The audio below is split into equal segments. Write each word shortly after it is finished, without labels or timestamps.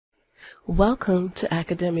Welcome to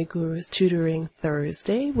Academic Guru's Tutoring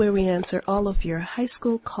Thursday, where we answer all of your high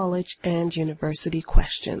school, college, and university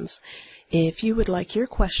questions. If you would like your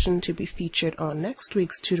question to be featured on next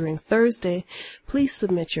week's Tutoring Thursday, please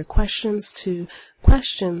submit your questions to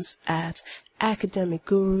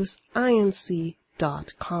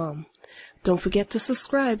questions@academicgurusinc.com. Don't forget to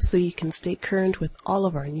subscribe so you can stay current with all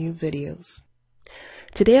of our new videos.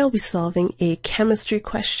 Today I'll be solving a chemistry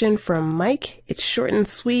question from Mike. It's short and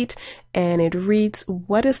sweet, and it reads,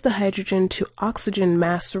 what is the hydrogen to oxygen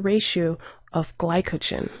mass ratio of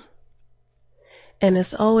glycogen? And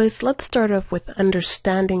as always, let's start off with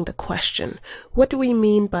understanding the question. What do we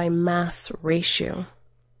mean by mass ratio?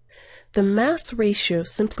 The mass ratio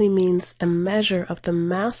simply means a measure of the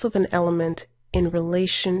mass of an element in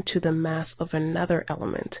relation to the mass of another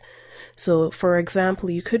element. So, for example,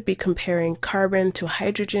 you could be comparing carbon to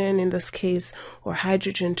hydrogen in this case, or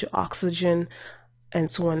hydrogen to oxygen,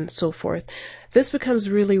 and so on and so forth. This becomes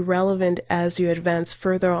really relevant as you advance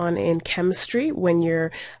further on in chemistry when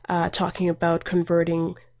you're talking about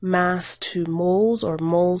converting mass to moles or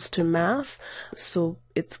moles to mass. So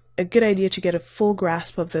it's a good idea to get a full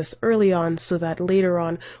grasp of this early on so that later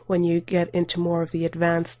on when you get into more of the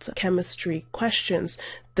advanced chemistry questions,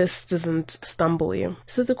 this doesn't stumble you.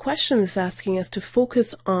 So the question is asking us to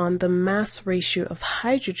focus on the mass ratio of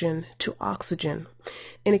hydrogen to oxygen.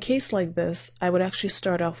 In a case like this, I would actually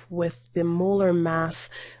start off with the molar mass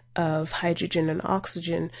of hydrogen and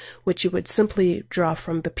oxygen, which you would simply draw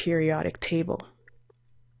from the periodic table.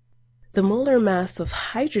 The molar mass of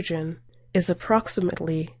hydrogen is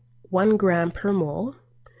approximately 1 gram per mole.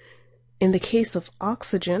 In the case of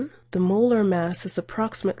oxygen, the molar mass is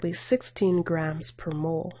approximately 16 grams per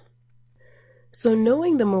mole. So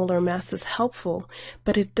knowing the molar mass is helpful,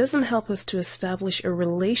 but it doesn't help us to establish a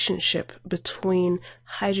relationship between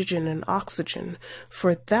hydrogen and oxygen.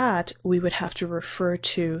 For that, we would have to refer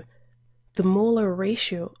to the molar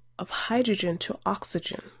ratio of hydrogen to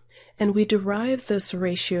oxygen. And we derive this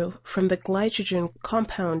ratio from the glycogen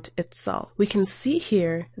compound itself. We can see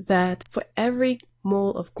here that for every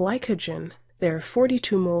mole of glycogen, there are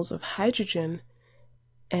 42 moles of hydrogen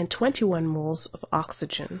and 21 moles of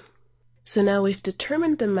oxygen. So now we've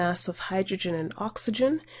determined the mass of hydrogen and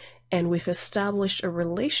oxygen, and we've established a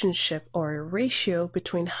relationship or a ratio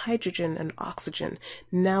between hydrogen and oxygen.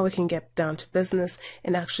 Now we can get down to business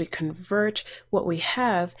and actually convert what we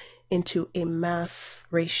have into a mass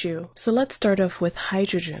ratio. So let's start off with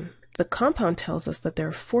hydrogen. The compound tells us that there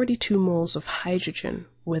are 42 moles of hydrogen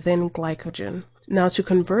within glycogen. Now to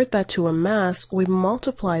convert that to a mass, we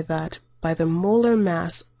multiply that by the molar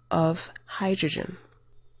mass of hydrogen.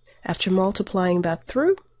 After multiplying that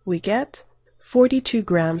through, we get 42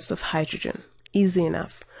 grams of hydrogen. Easy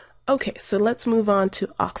enough. Okay, so let's move on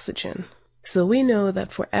to oxygen. So we know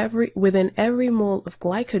that within every mole of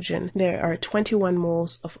glycogen, there are 21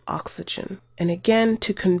 moles of oxygen. And again,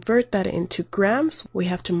 to convert that into grams, we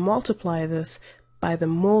have to multiply this by the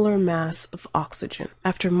molar mass of oxygen.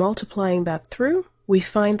 After multiplying that through, we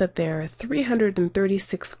find that there are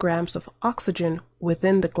 336 grams of oxygen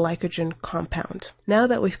within the glycogen compound. Now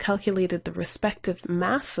that we've calculated the respective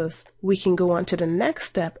masses, we can go on to the next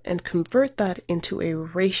step and convert that into a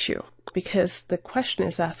ratio, because the question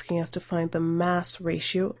is asking us to find the mass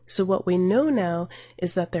ratio. So what we know now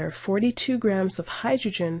is that there are 42 grams of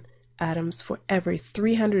hydrogen atoms for every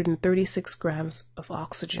 336 grams of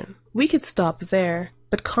oxygen. We could stop there,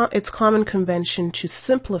 but it's common convention to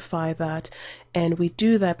simplify that, and we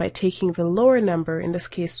do that by taking the lower number, in this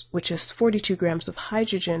case, which is 42 grams of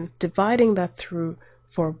hydrogen, dividing that through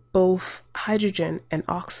for both hydrogen and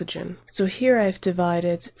oxygen. So here I've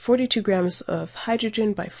divided 42 grams of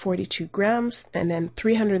hydrogen by 42 grams, and then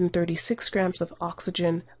 336 grams of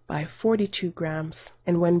oxygen by 42 grams.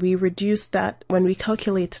 And when we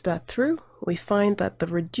calculate that through, we find that the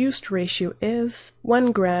reduced ratio is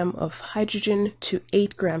 1 gram of hydrogen to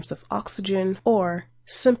 8 grams of oxygen, or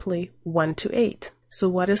simply 1 to 8. So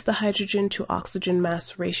what is the hydrogen to oxygen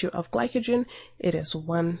mass ratio of glycogen? It is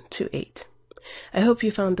 1 to 8. I hope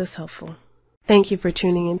you found this helpful. Thank you for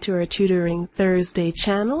tuning into our Tutoring Thursday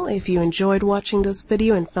channel. If you enjoyed watching this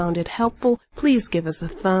video and found it helpful, please give us a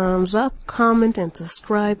thumbs up, comment, and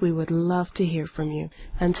subscribe. We would love to hear from you.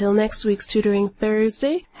 Until next week's Tutoring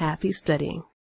Thursday, happy studying.